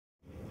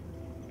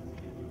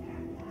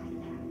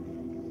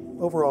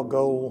Overall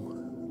goal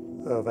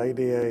of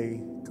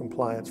A.D.A.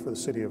 compliance for the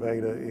City of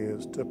Ada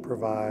is to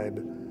provide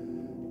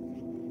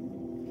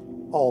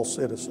all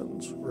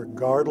citizens,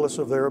 regardless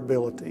of their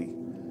ability,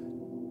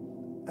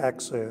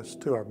 access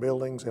to our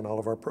buildings and all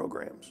of our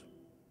programs,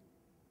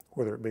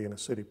 whether it be in a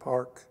city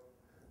park,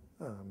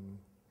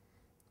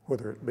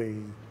 whether it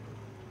be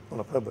on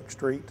a public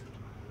street,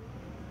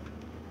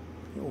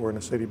 or in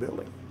a city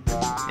building.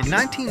 In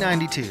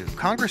 1992,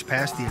 Congress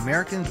passed the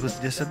Americans with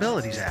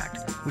Disabilities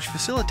Act, which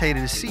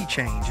facilitated a sea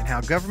change in how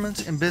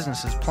governments and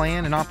businesses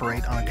plan and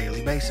operate on a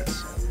daily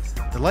basis.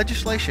 The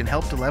legislation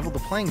helped to level the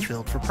playing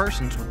field for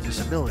persons with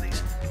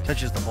disabilities,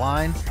 such as the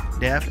blind,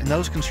 deaf, and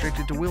those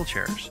constricted to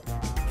wheelchairs.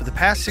 For the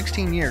past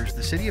 16 years,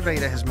 the City of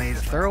Ada has made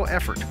a thorough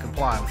effort to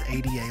comply with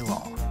A.D.A.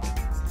 law.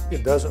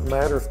 It doesn't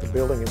matter if the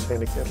building is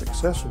handicap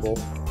accessible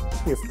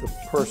if the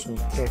person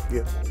can't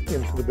get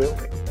into the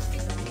building.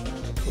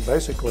 So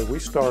basically, we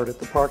start at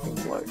the parking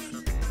place.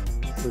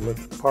 We look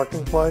at the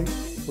parking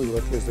place. We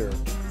look, is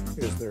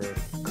there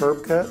a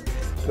curb cut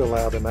to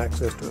allow them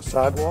access to a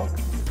sidewalk?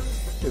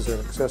 Is there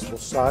an accessible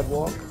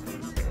sidewalk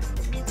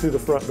to the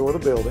front door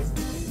of the building?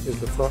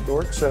 Is the front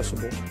door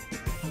accessible?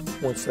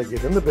 Once they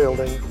get in the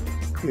building,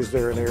 is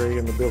there an area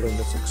in the building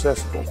that's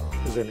accessible?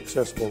 Is there an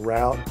accessible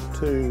route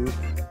to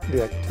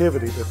the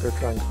activity that they're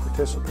trying to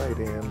participate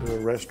in, to a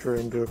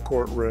restroom, to a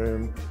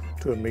courtroom,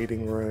 to a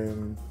meeting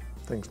room,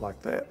 things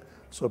like that.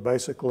 So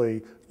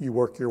basically, you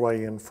work your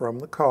way in from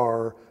the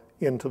car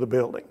into the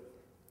building,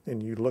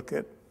 and you look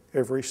at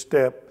every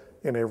step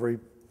in every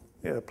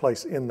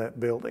place in that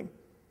building.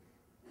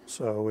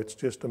 So it's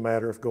just a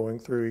matter of going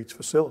through each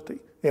facility,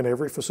 and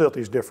every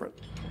facility is different.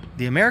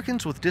 The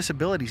Americans with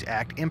Disabilities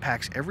Act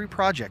impacts every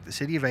project the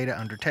City of Ada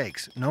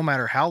undertakes, no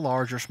matter how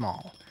large or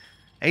small.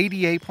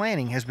 A.D.A.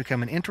 planning has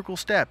become an integral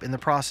step in the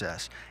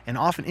process and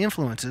often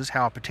influences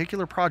how a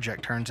particular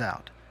project turns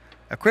out.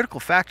 A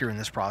critical factor in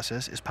this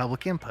process is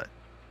public input.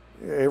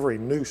 Every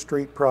new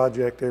street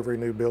project, every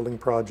new building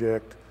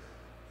project,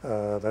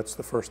 that's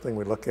the first thing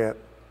we look at,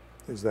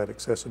 is that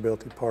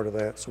accessibility part of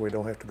that, so we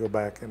don't have to go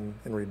back and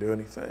redo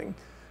anything.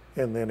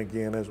 And then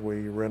again, as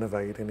we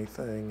renovate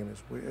anything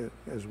and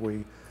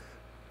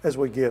as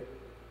we get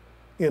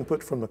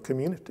input from the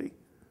community,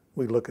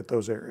 we look at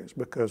those areas,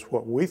 because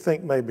what we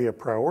think may be a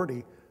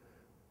priority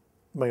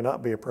may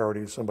not be a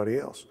priority to somebody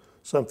else.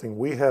 Something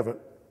we haven't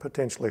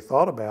potentially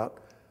thought about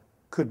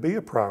could be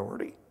a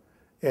priority.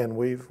 And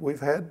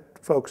we've had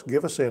folks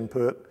give us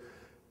input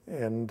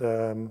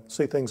and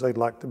see things they'd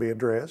like to be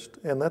addressed,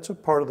 and that's a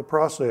part of the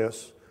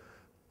process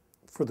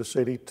for the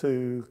city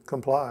to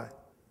comply.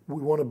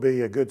 We want to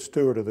be a good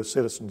steward of the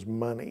citizens'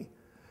 money.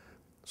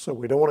 So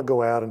we don't want to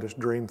go out and just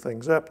dream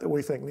things up that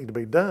we think need to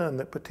be done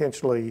that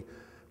potentially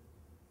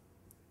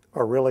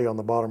are really on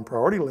the bottom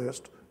priority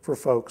list for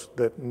folks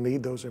that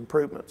need those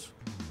improvements.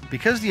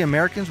 Because the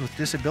Americans with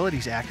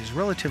Disabilities Act is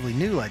relatively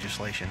new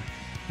legislation,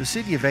 the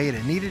City of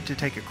Ada needed to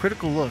take a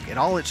critical look at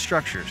all its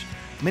structures,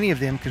 many of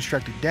them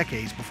constructed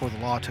decades before the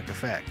law took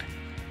effect.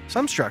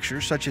 Some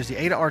structures, such as the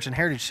Ada Arts and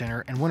Heritage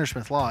Center and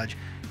Wintersmith Lodge,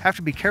 have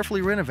to be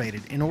carefully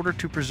renovated in order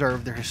to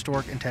preserve their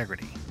historic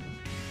integrity.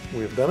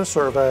 We have done a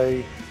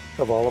survey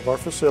of all of our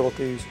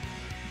facilities.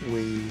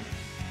 We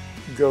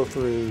go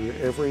through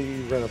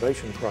every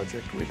renovation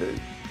project we do.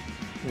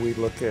 We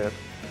look at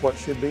what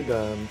should be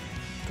done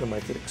to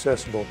make it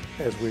accessible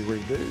as we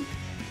redo.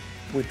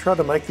 We try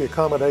to make the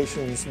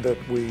accommodations that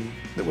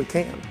we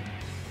can.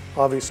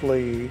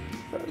 Obviously,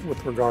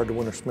 with regard to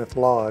Wintersmith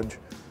Lodge,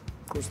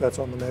 of course that's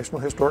on the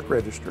National Historic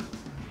Register.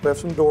 We have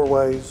some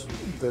doorways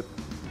that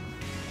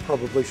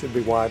probably should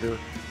be wider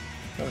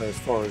as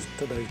far as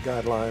today's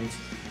guidelines.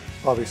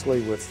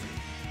 Obviously, with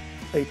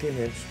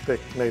 18-inch thick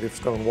native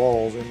stone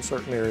walls in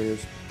certain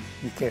areas,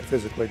 you can't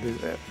physically do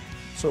that.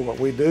 So what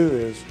we do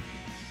is,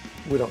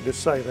 we don't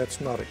just say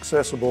that's not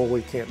accessible,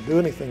 we can't do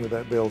anything with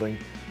that building.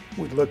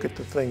 We look at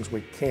the things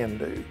we can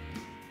do.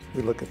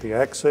 We look at the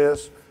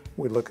access,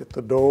 we look at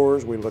the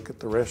doors, we look at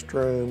the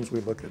restrooms, we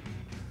look at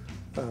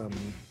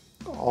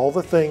all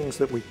the things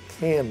that we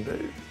can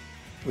do.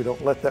 We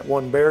don't let that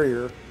one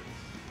barrier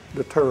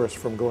deter us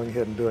from going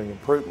ahead and doing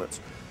improvements.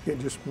 It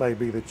just may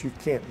be that you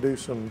can't do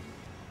some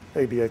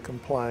A.D.A.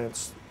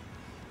 compliance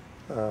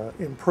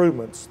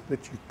improvements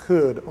that you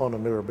could on a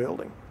newer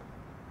building.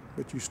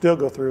 But you still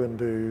go through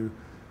and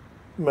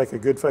make a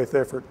good faith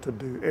effort to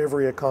do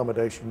every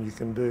accommodation you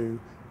can do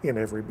in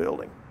every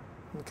building.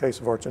 In the case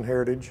of Arts and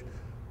Heritage,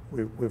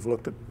 we've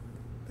looked at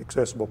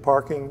accessible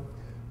parking.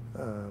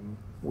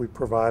 We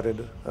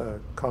provided a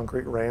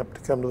concrete ramp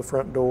to come to the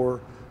front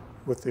door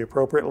with the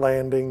appropriate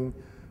landing.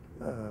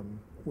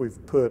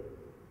 We've put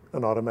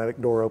an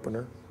automatic door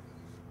opener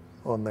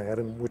on that,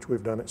 and which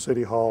we've done at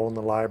City Hall and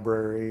the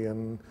library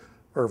and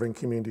Irving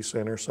Community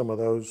Center. Some of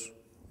those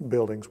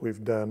buildings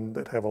we've done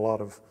that have a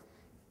lot of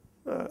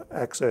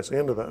access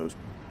into those.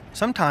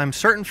 Sometimes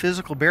certain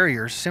physical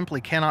barriers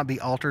simply cannot be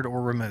altered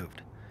or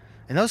removed.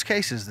 In those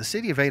cases, the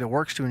City of Ada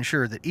works to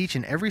ensure that each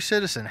and every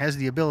citizen has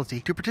the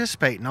ability to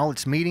participate in all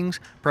its meetings,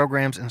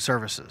 programs, and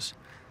services.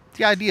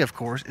 The idea, of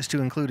course, is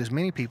to include as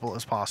many people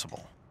as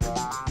possible.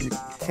 You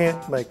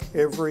can't make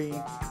every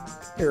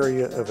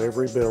area of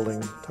every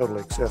building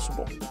totally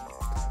accessible.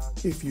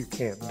 If you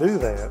can't do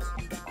that,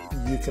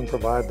 you can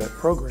provide that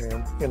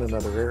program in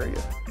another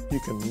area. You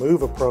can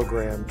move a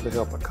program to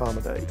help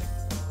accommodate.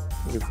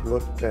 We've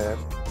looked at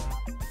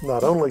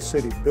not only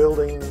city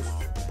buildings,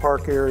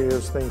 park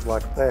areas, things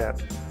like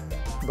that,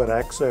 but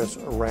access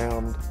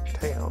around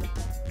town.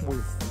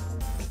 We've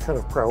kind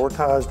of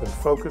prioritized and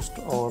focused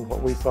on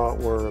what we thought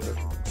were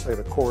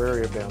the core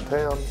area of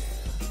downtown,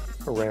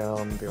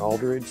 around the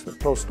Aldridge, the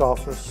post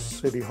office,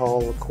 City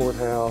Hall, the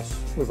courthouse.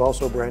 We've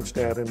also branched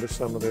out into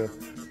some of the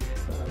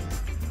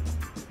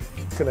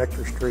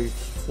connector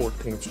streets,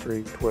 14th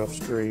Street,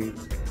 12th Street,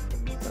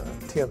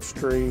 10th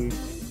Street,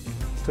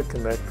 to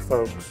connect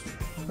folks.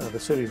 The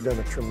city's done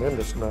a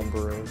tremendous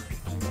number of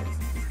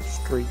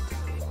street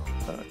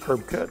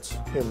curb cuts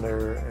in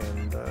there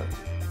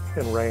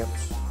and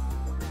ramps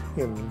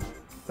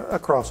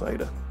across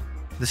A.D.A.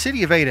 The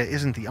city of A.D.A.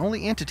 isn't the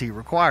only entity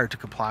required to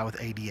comply with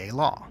A.D.A.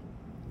 law.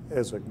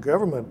 As a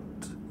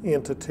government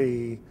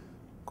entity,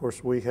 of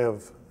course, we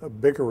have a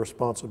bigger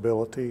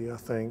responsibility, I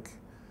think,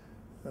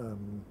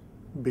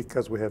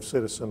 because we have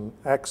citizen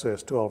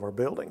access to all of our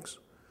buildings.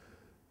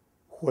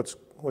 What's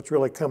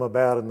really come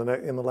about in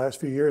the last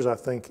few years, I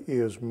think,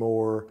 is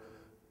more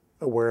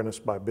awareness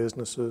by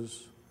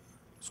businesses,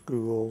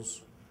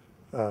 schools,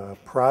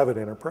 private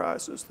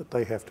enterprises that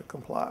they have to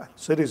comply.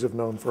 Cities have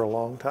known for a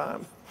long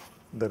time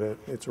that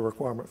it's a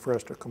requirement for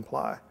us to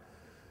comply,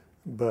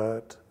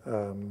 but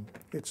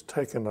it's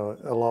taken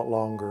a lot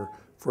longer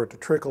for it to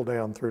trickle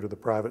down through to the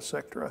private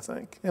sector, I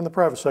think. And the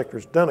private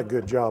sector's done a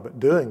good job at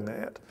doing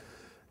that.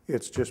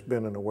 It's just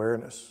been an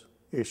awareness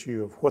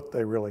issue of what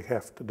they really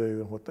have to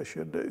do and what they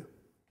should do.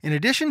 In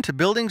addition to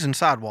buildings and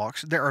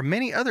sidewalks, there are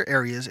many other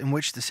areas in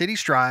which the city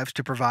strives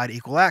to provide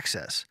equal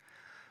access.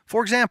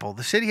 For example,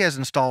 the city has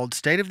installed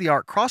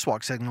state-of-the-art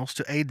crosswalk signals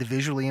to aid the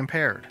visually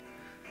impaired.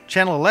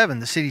 Channel 11,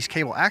 the city's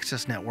cable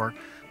access network,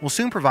 will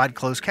soon provide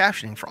closed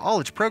captioning for all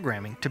its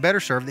programming to better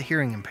serve the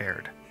hearing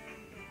impaired.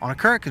 On a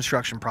current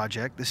construction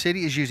project, the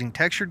city is using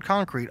textured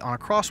concrete on a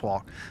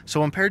crosswalk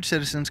so impaired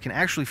citizens can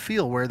actually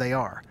feel where they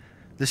are.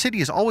 The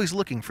city is always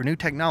looking for new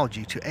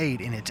technology to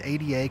aid in its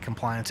A.D.A.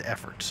 compliance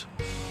efforts.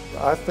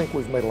 I think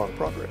we've made a lot of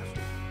progress.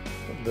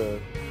 The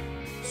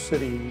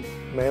city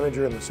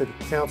manager and the city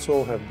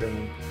council have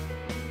been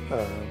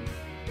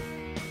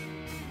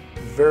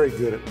very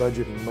good at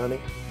budgeting money,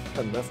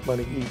 enough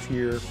money each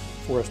year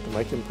for us to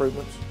make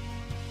improvements.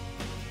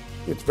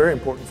 It's very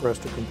important for us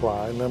to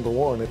comply. Number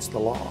one, it's the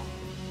law.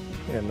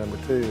 And number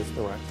two, it's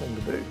the right thing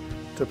to do,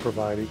 to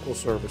provide equal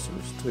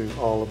services to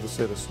all of the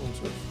citizens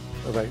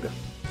of A.D.A.